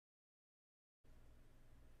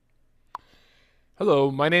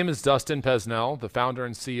Hello, my name is Dustin Pesnell, the founder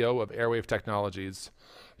and CEO of Airwave Technologies.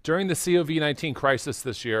 During the COVID-19 crisis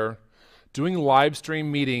this year, doing live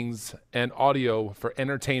stream meetings and audio for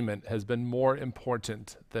entertainment has been more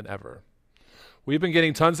important than ever. We've been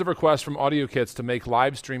getting tons of requests from audio kits to make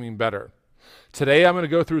live streaming better. Today I'm going to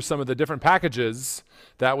go through some of the different packages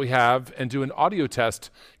that we have and do an audio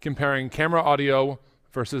test comparing camera audio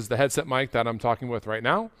versus the headset mic that I'm talking with right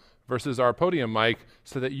now versus our podium mic,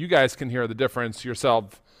 so that you guys can hear the difference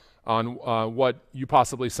yourself on what you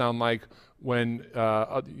possibly sound like when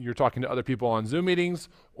you're talking to other people on Zoom meetings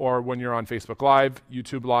or when you're on Facebook Live,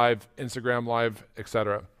 YouTube Live, Instagram Live,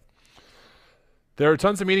 etc. There are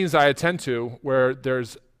tons of meetings I attend to where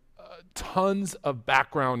there's tons of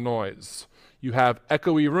background noise. You have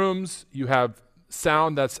echoey rooms, you have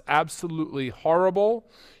sound that's absolutely horrible,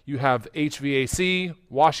 you have HVAC,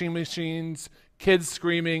 washing machines, kids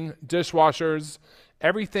screaming, dishwashers,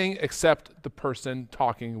 everything except the person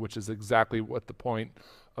talking, which is exactly what the point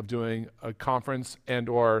of doing a conference and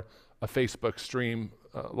or a Facebook stream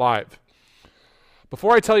live.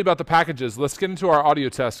 Before I tell you about the packages, let's get into our audio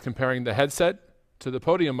test comparing the headset to the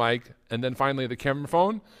podium mic and then finally the camera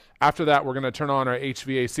phone. After that, we're going to turn on our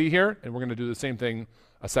HVAC here and we're going to do the same thing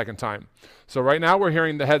a second time. So right now we're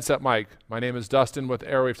hearing the headset mic. My name is Dustin with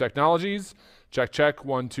Airwave Technologies. Check, check,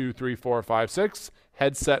 1, 2, 3, 4, 5, 6.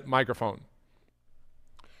 Headset microphone.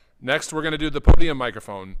 Next, we're going to do the podium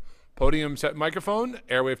microphone. Podium set microphone,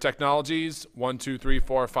 Airwave Technologies, 1, 2, 3,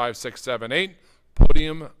 4, 5, 6, 7, 8.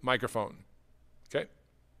 Podium microphone. Okay.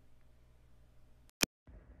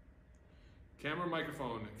 Camera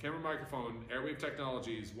microphone, Airwave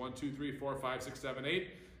Technologies, 1, 2, 3, 4, 5, 6, 7, 8.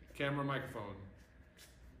 Camera microphone.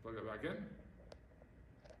 Plug it back in.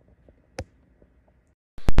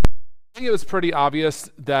 I think it was pretty obvious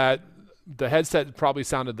that the headset probably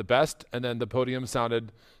sounded the best, and then the podium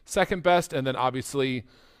sounded second best, and then obviously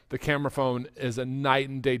the camera phone is a night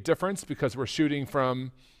and day difference because we're shooting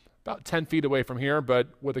from about 10 feet away from here, but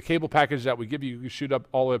with the cable package that we give you, you shoot up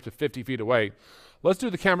all the way up to 50 feet away. Let's do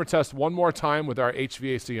the camera test one more time with our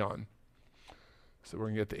HVAC on. So we're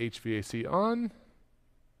going to get the HVAC on.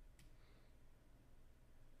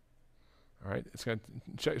 All right, it's going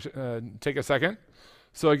to take a second.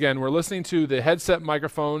 So again, we're listening to the headset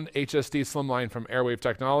microphone HSD Slimline from Airwave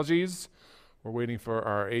Technologies. We're waiting for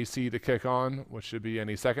our AC to kick on, which should be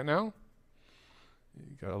any second now.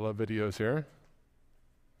 You gotta love videos here.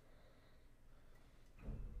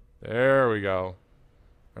 There we go.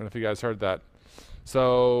 I don't know if you guys heard that.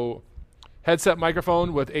 So headset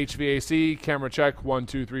microphone with HVAC, camera check, 1,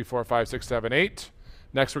 2, 3, 4, 5, 6, 7, 8.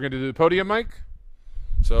 Next we're gonna do the podium mic.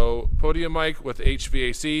 So podium mic with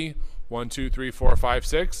HVAC, 1, 2, 3, 4, 5,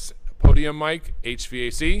 6. Podium mic,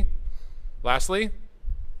 HVAC. Lastly,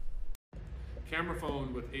 camera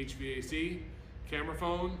phone with HVAC. Camera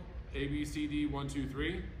phone, ABCD 1, 2,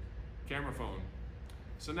 3. Camera phone.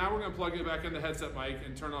 So now we're going to plug it back in the headset mic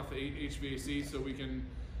and turn off the HVAC so we can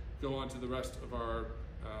go on to the rest of our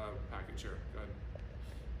package here. Go ahead.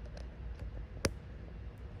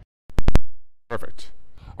 Perfect.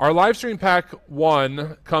 Our live stream pack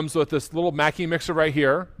 1 comes with this little Mackie mixer right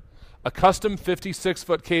here, a custom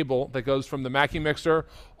 56-foot cable that goes from the Mackie mixer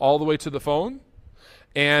all the way to the phone,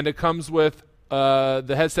 and it comes with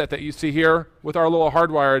the headset that you see here with our little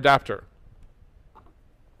hardwire adapter.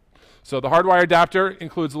 So the hardwire adapter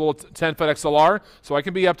includes a little 10-foot XLR, so I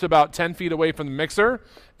can be up to about 10 feet away from the mixer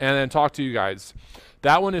and then talk to you guys.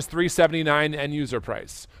 That one is $379 end user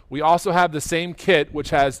price. We also have the same kit which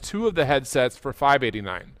has 2 of the headsets for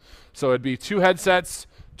 $589. So it'd be 2 headsets,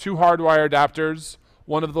 2 hardwire adapters,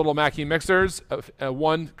 1 of the little Mackie mixers,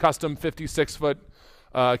 1 custom 56-foot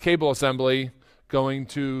cable assembly going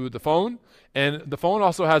to the phone. And the phone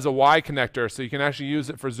also has a Y connector, so you can actually use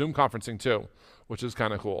it for Zoom conferencing too, which is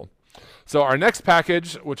kind of cool. So our next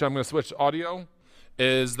package, which I'm going to switch audio,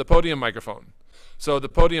 is the podium microphone. So the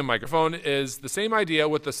podium microphone is the same idea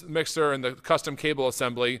with the mixer and the custom cable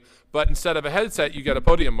assembly, but instead of a headset, you get a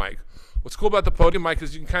podium mic. What's cool about the podium mic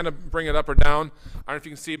is you can kind of bring it up or down. I don't know if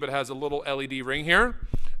you can see, but it has a little LED ring here,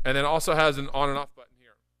 and then also has an on and off button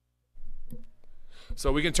here.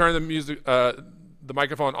 So we can turn the music, the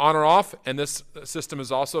microphone on or off, and this system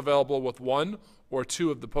is also available with 1 or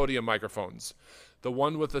 2 of the podium microphones. The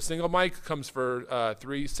one with the single mic comes for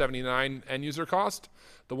 $379 end user cost.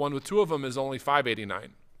 The one with 2 of them is only $589.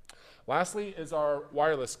 Lastly is our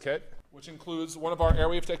wireless kit, which includes one of our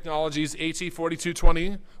Airwave Technologies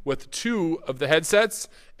AT4220 with 2 of the headsets,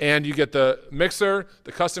 and you get the mixer,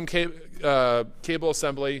 the custom cable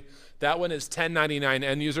assembly. That one is $1099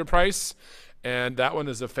 end user price. and that one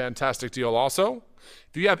is a fantastic deal also.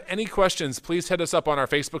 If you have any questions, please hit us up on our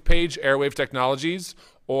Facebook page, Airwave Technologies,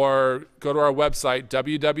 or go to our website,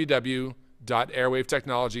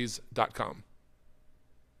 www.airwavetechnologies.com.